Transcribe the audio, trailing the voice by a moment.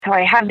So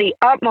I have the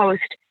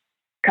utmost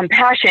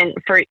compassion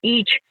for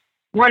each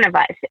one of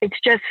us. It's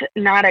just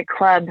not a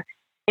club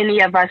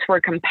any of us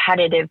were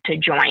competitive to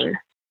join.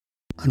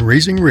 On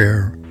Raising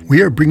Rare,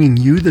 we are bringing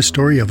you the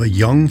story of a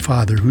young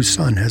father whose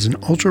son has an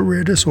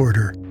ultra-rare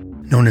disorder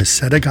known as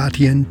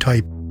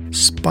Sedgatian-type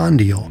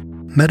spondyal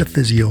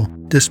metaphyseal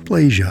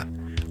dysplasia,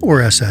 or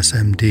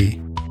SSMD.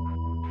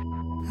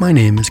 My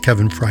name is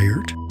Kevin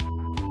Freiert.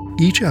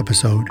 Each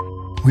episode,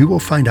 we will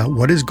find out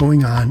what is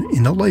going on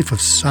in the life of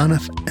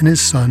Sanath and his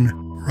son,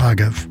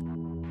 Raghav.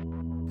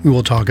 We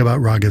will talk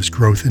about Raghav's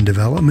growth and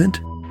development,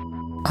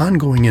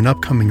 ongoing and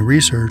upcoming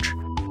research,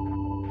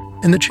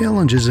 and the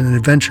challenges and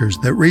adventures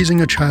that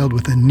raising a child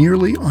with a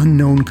nearly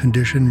unknown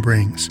condition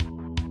brings.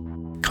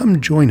 Come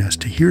join us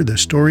to hear the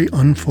story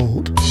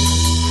unfold.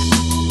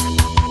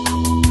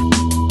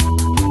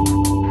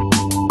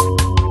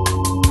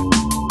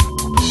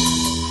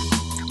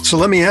 So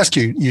let me ask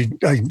you,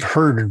 I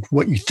heard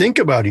what you think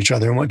about each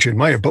other and what you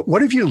admire, but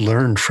what have you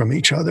learned from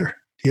each other?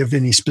 Do you have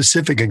any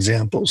specific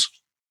examples?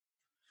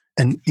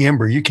 And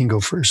Amber, you can go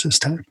first this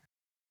time.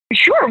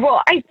 Sure.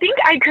 Well, I think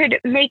I could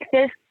make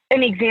this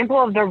an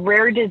example of the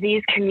rare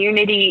disease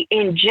community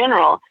in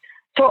general.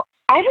 So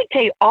I would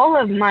say all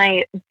of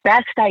my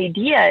best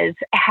ideas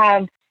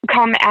have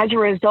come as a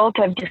result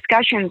of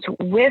discussions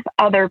with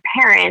other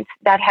parents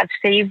that have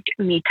saved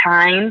me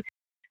time,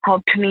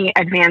 helped me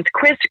advance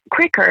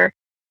quicker.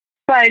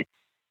 But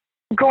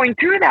going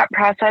through that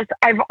process,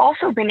 I've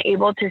also been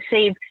able to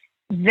save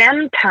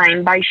them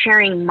time by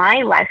sharing my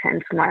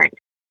lessons learned.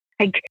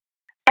 Like,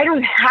 I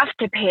don't have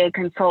to pay a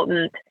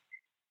consultant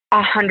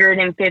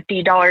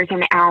 $150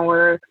 an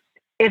hour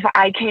if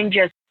I can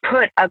just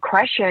put a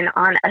question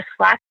on a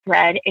Slack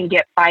thread and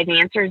get 5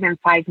 answers in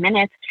 5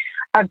 minutes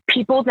of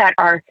people that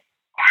are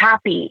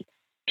happy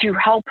to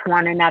help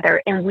one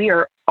another. And we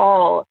are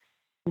all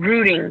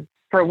rooting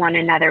for one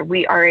another.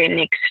 We are an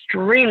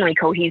extremely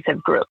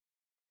cohesive group.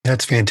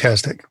 That's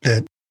fantastic.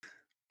 That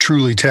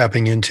truly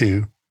tapping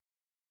into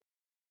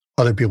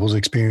other people's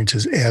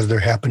experiences as they're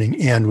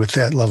happening and with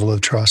that level of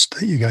trust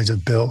that you guys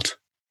have built.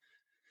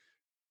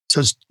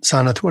 So,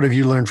 Sanath, what have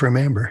you learned from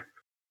Amber?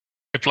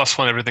 I plus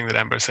one everything that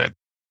Amber said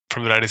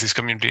from the rare disease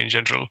community in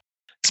general.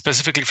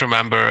 Specifically from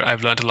Amber,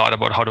 I've learned a lot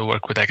about how to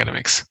work with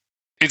academics.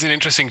 It's an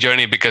interesting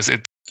journey because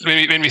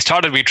when we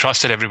started, we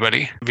trusted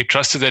everybody. We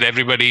trusted that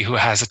everybody who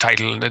has a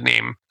title and a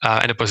name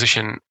and a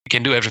position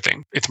can do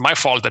everything. It's my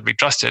fault that we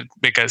trusted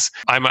because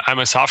I'm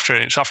a software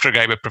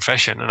guy by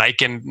profession, and I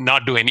can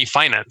not do any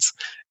finance.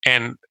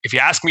 And if you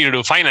ask me to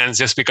do finance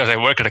just because I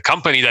work at a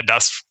company that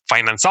does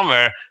finance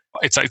somewhere,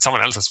 it's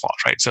someone else's fault,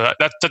 right? So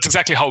that's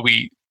exactly how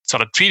we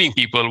sort of treating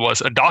people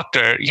was a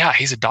doctor. Yeah,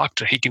 he's a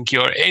doctor. He can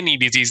cure any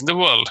disease in the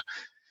world.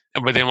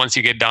 But then once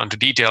you get down to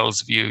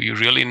details, you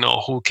really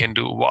know who can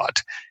do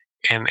what.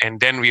 And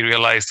then we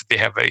realized that they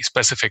have a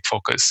specific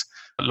focus.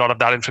 A lot of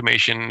that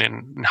information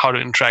and how to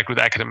interact with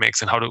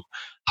academics and how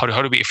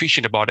to be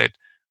efficient about it.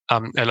 I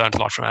learned a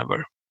lot from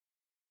Amber.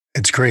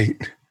 It's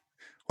great.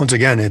 Once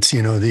again, it's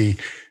the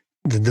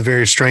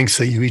various strengths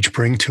that you each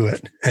bring to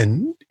it,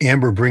 and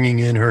Amber bringing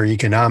in her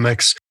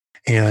economics,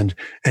 and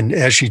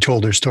as she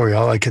told her story,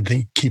 all I could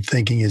keep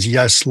thinking is,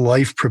 yes,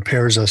 life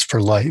prepares us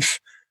for life.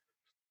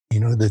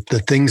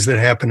 The things that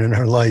happen in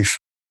our life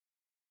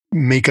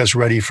make us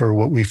ready for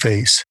what we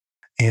face.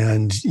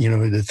 And,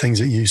 the things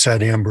that you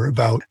said, Amber,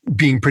 about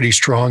being pretty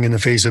strong in the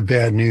face of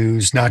bad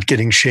news, not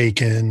getting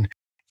shaken,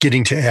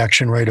 getting to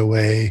action right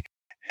away,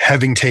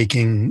 having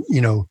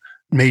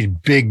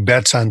made big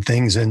bets on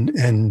things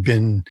and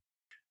been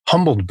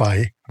humbled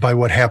by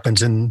what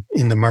happens in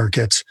the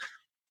markets,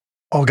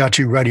 all got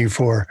you ready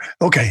for,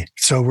 okay,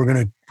 so we're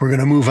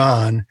gonna move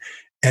on.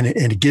 And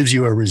it gives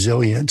you a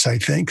resilience, I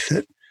think,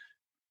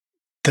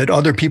 that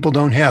other people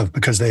don't have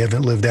because they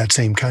haven't lived that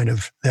same kind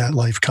of that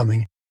life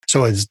coming.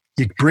 So as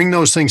you bring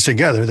those things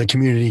together, the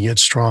community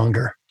gets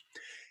stronger.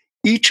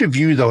 Each of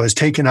you, though, has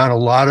taken on a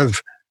lot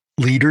of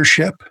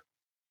leadership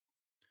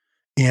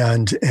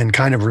and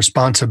kind of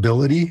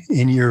responsibility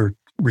in your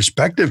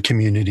respective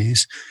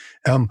communities.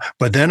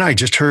 But then I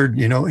just heard,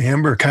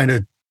 Amber kind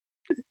of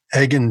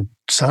egging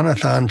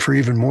Sanath on for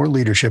even more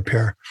leadership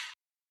here.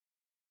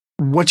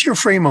 What's your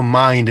frame of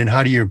mind and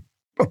how do you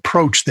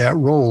approach that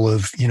role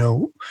of,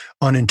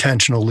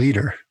 unintentional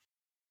leader?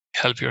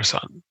 Help your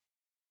son.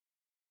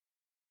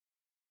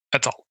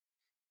 That's all.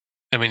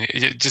 I mean,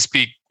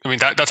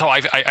 that's how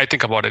I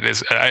think about it.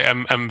 Is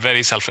I'm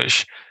very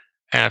selfish,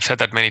 and I've said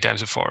that many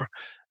times before.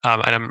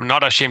 And I'm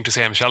not ashamed to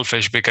say I'm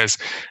selfish because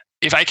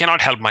if I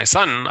cannot help my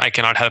son, I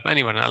cannot help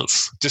anyone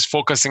else. Just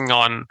focusing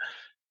on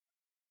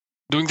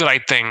doing the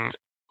right thing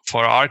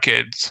for our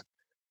kids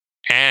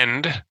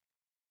and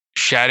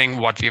sharing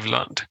what we've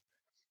learned.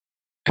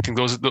 I think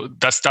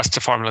that's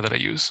the formula that I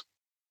use.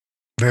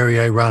 Very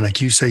ironic.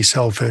 You say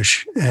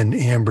selfish, and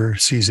Amber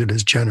sees it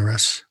as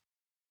generous.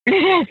 It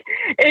is.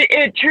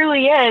 It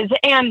truly is.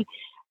 And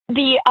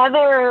the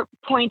other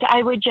point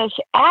I would just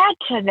add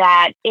to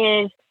that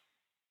is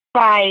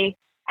by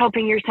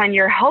helping your son,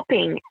 you're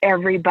helping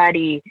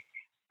everybody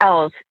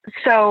else.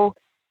 So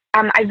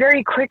I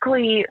very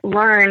quickly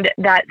learned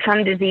that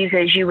some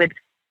diseases you would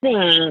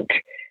think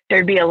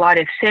there'd be a lot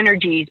of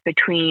synergies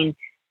between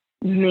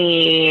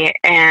me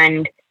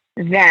and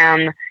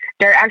them.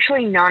 They're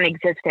actually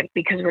non-existent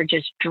because we're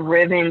just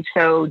driven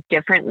so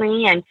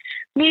differently. And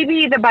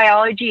maybe the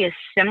biology is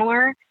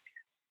similar,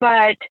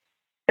 but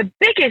the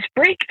biggest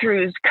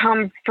breakthroughs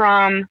come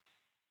from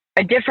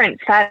a different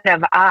set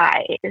of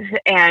eyes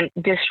and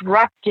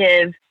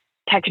disruptive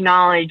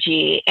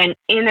technology and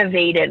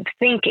innovative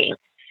thinking.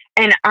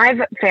 And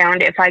I've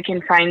found if I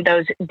can find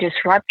those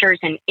disruptors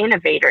and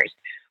innovators,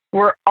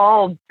 we're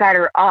all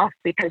better off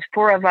because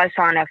 4 of us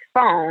on a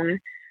phone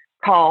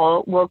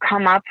call will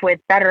come up with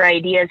better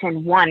ideas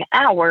in 1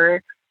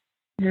 hour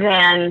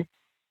than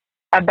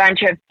a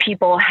bunch of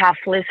people half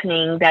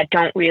listening that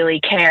don't really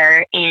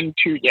care in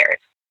 2 years.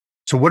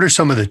 So what are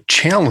some of the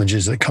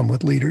challenges that come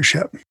with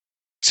leadership?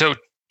 So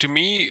to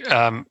me,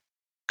 kind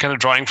of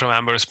drawing from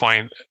Amber's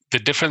point, the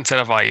different set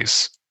of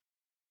eyes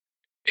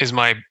is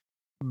my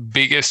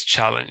biggest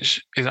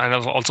challenge and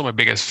also my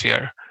biggest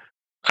fear.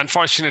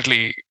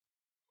 Unfortunately,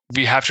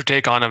 we have to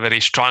take on a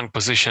very strong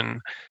position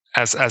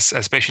as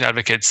patient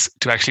advocates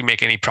to actually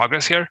make any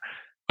progress here.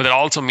 But that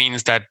also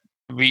means that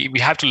we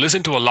have to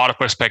listen to a lot of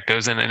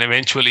perspectives and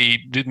eventually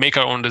make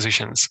our own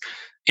decisions.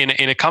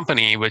 In a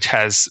company which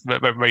has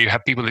where you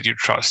have people that you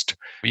trust,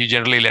 you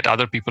generally let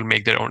other people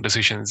make their own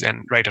decisions,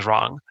 and right or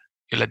wrong,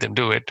 you let them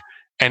do it.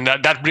 And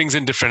that brings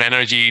in different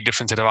energy,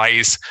 different set of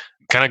eyes,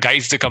 kind of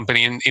guides the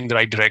company in the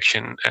right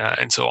direction,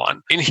 and so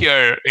on. In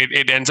here,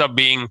 it ends up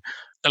being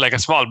like a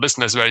small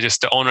business where just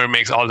the owner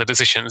makes all the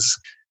decisions.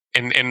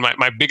 And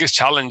my biggest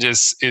challenge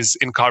is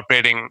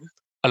incorporating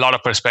a lot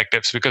of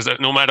perspectives, because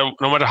no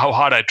matter how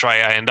hard I try,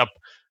 I end up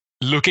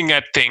looking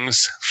at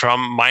things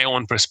from my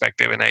own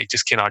perspective, and I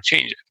just cannot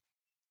change it.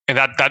 And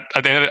that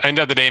at the end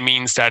of the day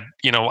means that,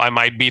 I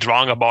might be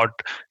wrong about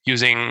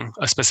using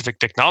a specific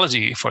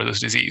technology for this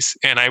disease,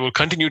 and I will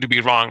continue to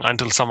be wrong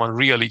until someone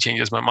really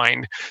changes my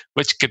mind,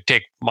 which could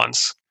take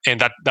months,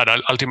 and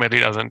that ultimately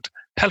doesn't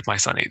help my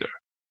son either.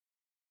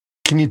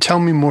 Can you tell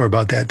me more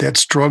about that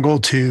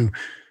struggle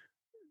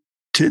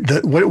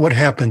what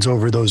happens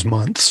over those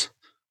months?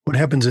 What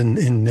happens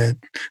in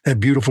that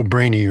beautiful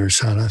brain of yours,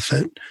 Sanath,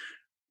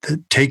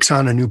 that takes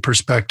on a new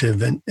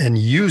perspective and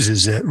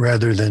uses it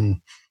rather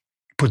than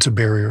puts a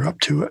barrier up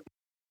to it?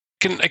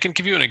 I can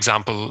give you an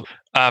example.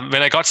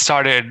 When I got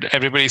started,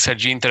 everybody said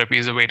gene therapy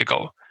is the way to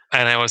go.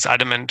 And I was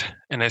adamant,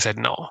 and I said,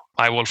 no,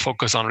 I will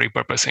focus on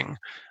repurposing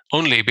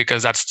only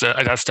because that's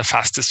the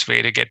fastest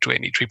way to get to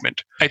any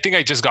treatment. I think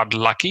I just got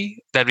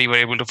lucky that we were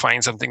able to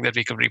find something that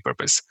we could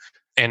repurpose.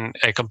 And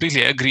I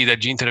completely agree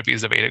that gene therapy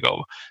is the way to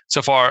go.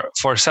 So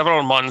for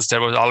several months,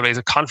 there was always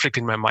a conflict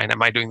in my mind.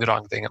 Am I doing the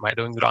wrong thing? Am I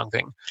doing the wrong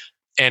thing?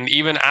 And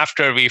even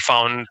after we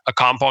found a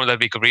compound that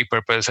we could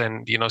repurpose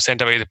and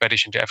sent away the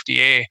petition to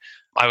FDA,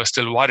 I was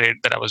still worried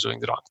that I was doing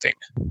the wrong thing.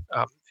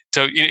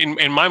 So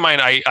in my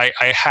mind, I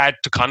had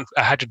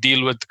to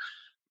deal with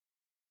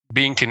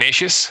being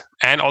tenacious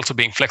and also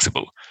being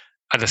flexible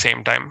at the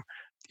same time.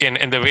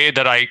 In the way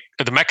that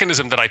the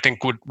mechanism that I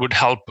think would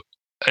help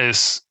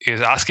is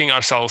asking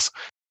ourselves,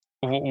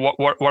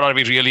 what are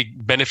we really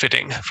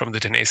benefiting from the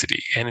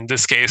tenacity? And in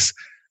this case,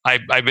 I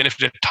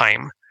benefited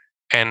time,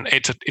 and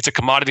it's a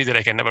commodity that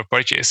I can never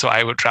purchase. So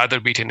I would rather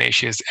be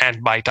tenacious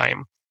and buy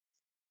time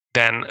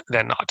than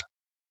not.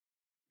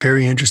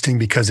 Very interesting,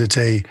 because it's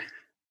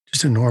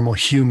just a normal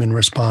human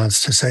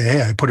response to say,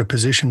 hey, I put a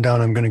position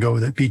down, I'm going to go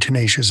with it, be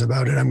tenacious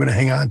about it, I'm going to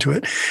hang on to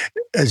it,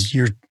 as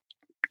you're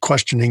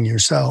questioning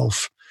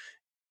yourself.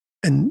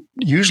 And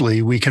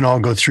usually we can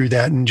all go through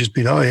that and just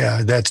be, oh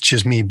yeah, that's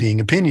just me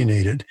being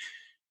opinionated.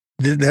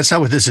 That's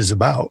not what this is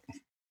about.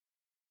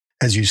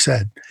 As you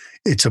said,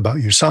 it's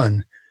about your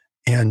son.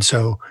 And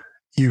so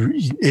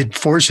it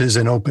forces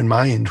an open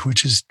mind,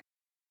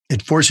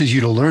 it forces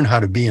you to learn how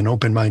to be an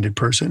open-minded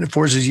person. It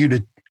forces you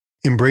to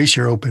embrace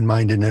your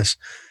open-mindedness,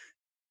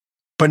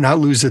 but not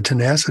lose the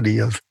tenacity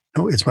of,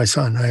 no, it's my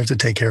son, I have to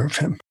take care of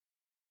him.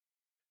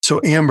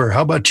 So Amber,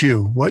 how about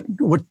you?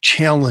 What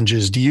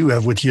challenges do you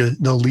have with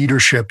the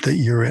leadership that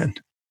you're in?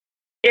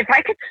 If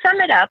I could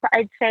sum it up,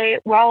 I'd say,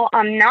 well,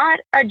 I'm not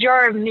a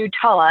jar of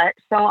Nutella,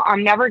 so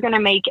I'm never going to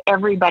make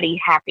everybody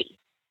happy.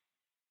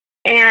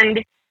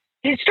 And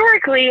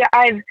historically,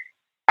 I've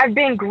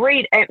been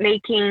great at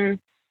making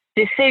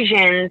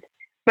decisions,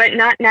 but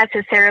not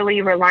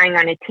necessarily relying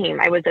on a team.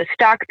 I was a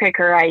stock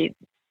picker. I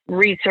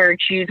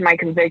researched, used my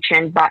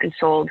conviction, bought and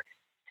sold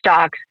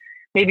stocks,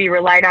 maybe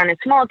relied on a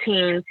small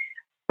team,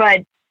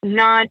 but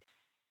not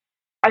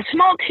a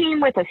small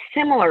team with a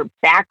similar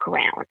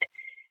background.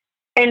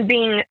 And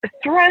being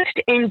thrust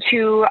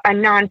into a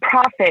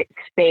nonprofit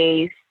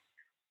space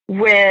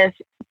with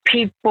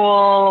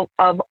people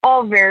of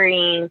all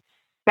varying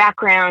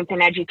backgrounds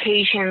and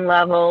education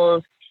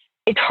levels,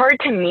 it's hard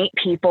to meet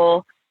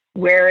people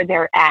where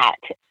they're at.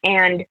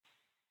 And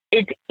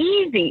it's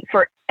easy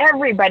for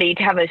everybody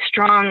to have a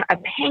strong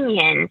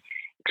opinion,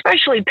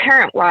 especially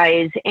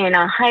parent-wise, in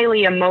a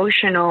highly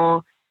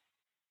emotional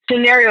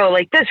scenario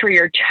like this where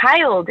your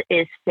child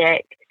is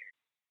sick.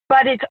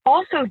 But it's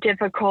also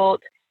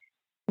difficult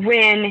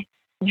when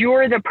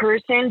you're the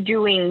person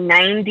doing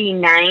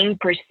 99%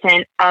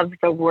 of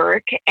the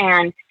work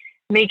and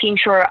making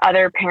sure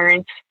other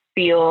parents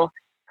feel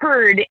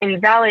heard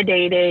and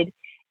validated,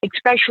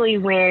 especially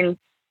when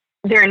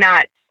they're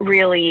not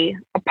really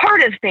a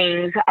part of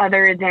things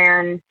other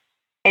than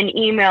an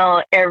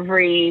email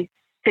every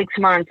 6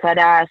 months that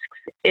asks,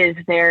 is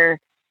there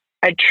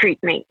a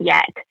treatment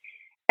yet?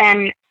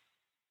 And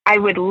I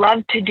would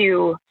love to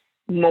do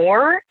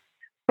more,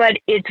 but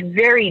it's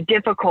very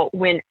difficult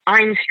when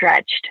I'm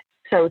stretched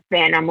so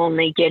thin. I'm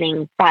only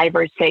getting 5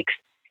 or 6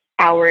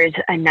 hours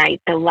a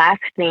night. The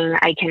last thing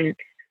I can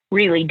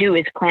really do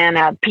is plan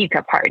a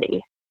pizza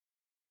party.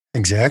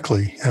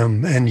 Exactly.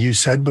 And you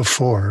said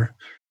before,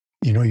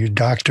 your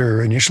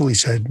doctor initially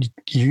said,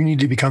 you need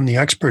to become the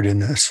expert in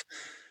this.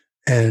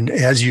 And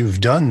as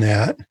you've done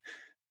that,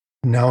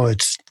 now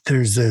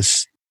there's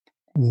this,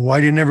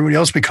 why didn't everybody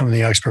else become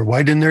the expert?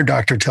 Why didn't their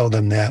doctor tell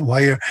them that?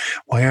 Why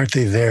aren't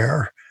they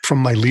there? From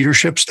my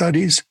leadership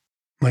studies,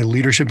 my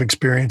leadership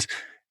experience,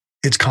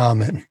 it's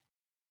common.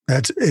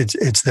 It's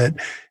that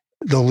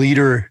the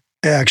leader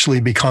actually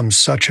becomes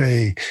such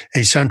a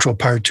central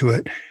part to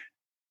it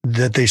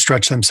that they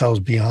stretch themselves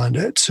beyond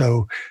it.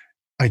 So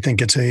I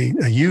think it's a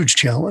huge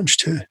challenge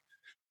to,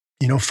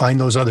 find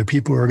those other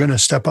people who are going to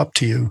step up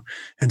to you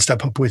and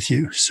step up with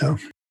you. So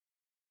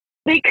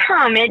they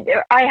come.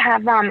 I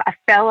have a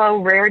fellow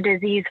rare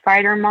disease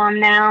fighter mom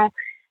now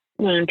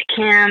named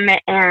Kim,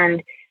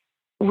 and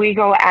we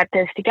go at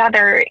this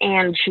together,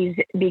 and she's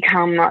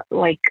become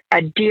like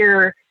a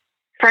dear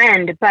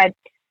friend. But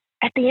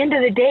at the end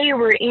of the day,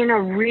 we're in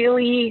a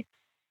really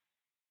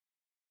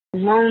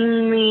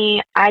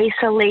lonely,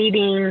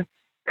 isolating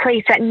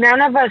place that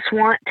none of us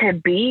want to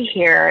be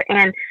here.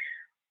 And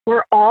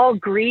we're all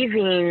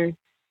grieving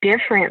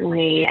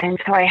differently.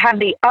 And so I have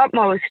the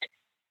utmost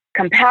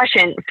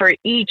compassion for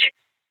each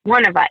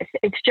one of us.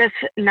 It's just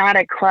not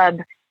a club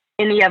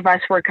any of us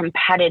were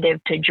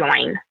competitive to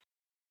join.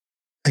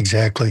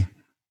 Exactly.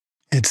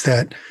 It's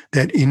that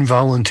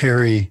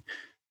involuntary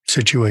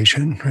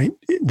situation, right?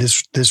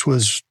 This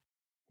was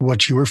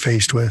what you were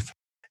faced with,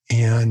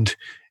 and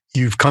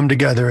you've come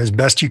together as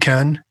best you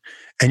can,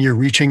 and you're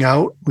reaching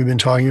out. We've been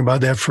talking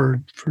about that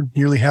for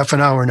nearly half an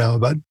hour now,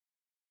 about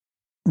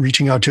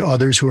reaching out to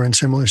others who are in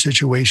similar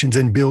situations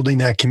and building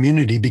that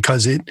community,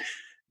 because it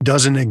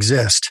doesn't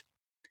exist.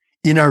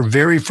 In our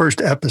very first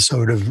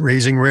episode of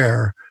Raising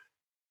Rare,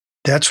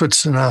 that's what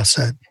Sanaa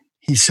said.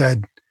 He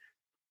said,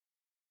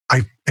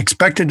 I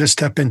expected to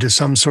step into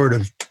some sort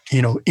of,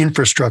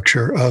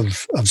 infrastructure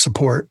of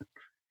support,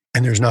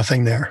 and there's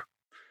nothing there.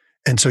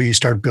 And so you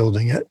start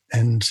building it.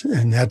 And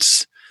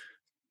that's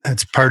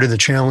part of the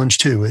challenge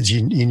too, is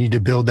you need to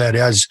build that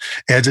as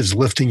it's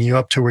lifting you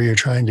up to where you're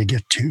trying to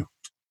get to.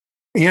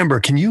 Amber,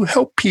 can you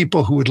help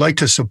people who would like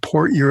to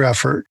support your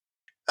effort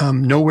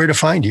know where to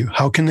find you?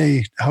 How can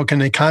they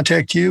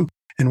contact you,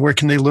 and where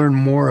can they learn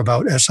more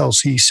about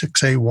SLC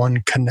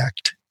 6A1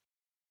 Connect?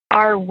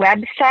 Our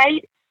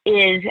website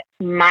is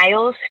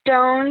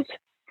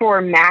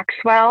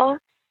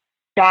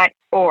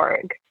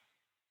milestonesformaxwell.org.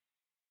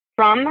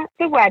 From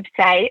the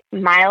website,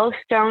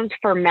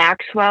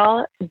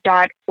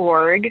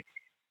 milestonesformaxwell.org,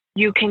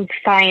 you can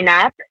sign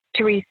up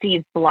to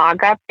receive blog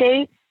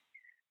updates,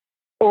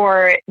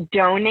 or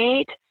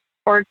donate,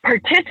 or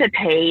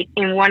participate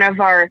in one of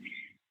our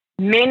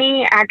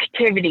many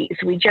activities.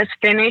 We just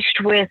finished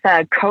with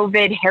a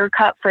COVID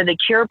Haircut for the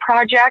Cure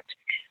project,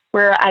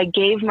 where I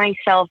gave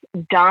myself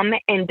Dumb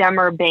and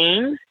Dumber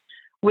bangs,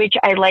 which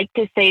I like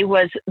to say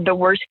was the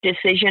worst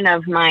decision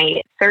of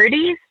my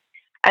 30s.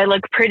 I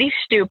look pretty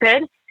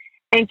stupid.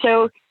 And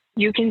so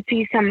you can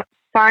see some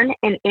fun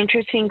and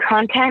interesting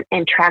content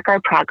and track our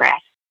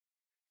progress.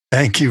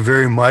 Thank you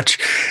very much.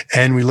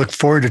 And we look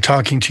forward to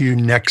talking to you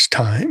next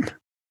time.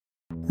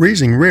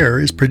 Raising Rare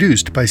is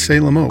produced by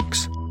Salem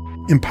Oaks,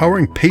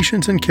 empowering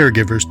patients and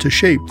caregivers to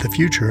shape the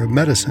future of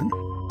medicine.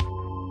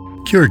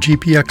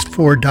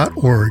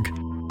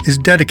 CureGPX4.org is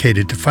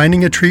dedicated to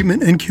finding a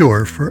treatment and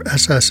cure for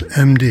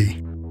SSMD.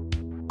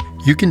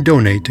 You can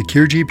donate to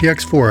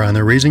CureGPX4 on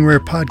the Raising Rare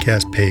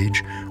podcast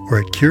page or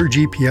at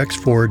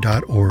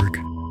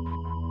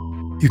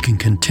CureGPX4.org. You can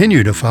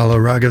continue to follow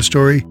Raghav's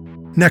story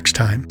next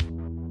time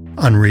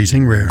on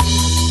Raising Rare.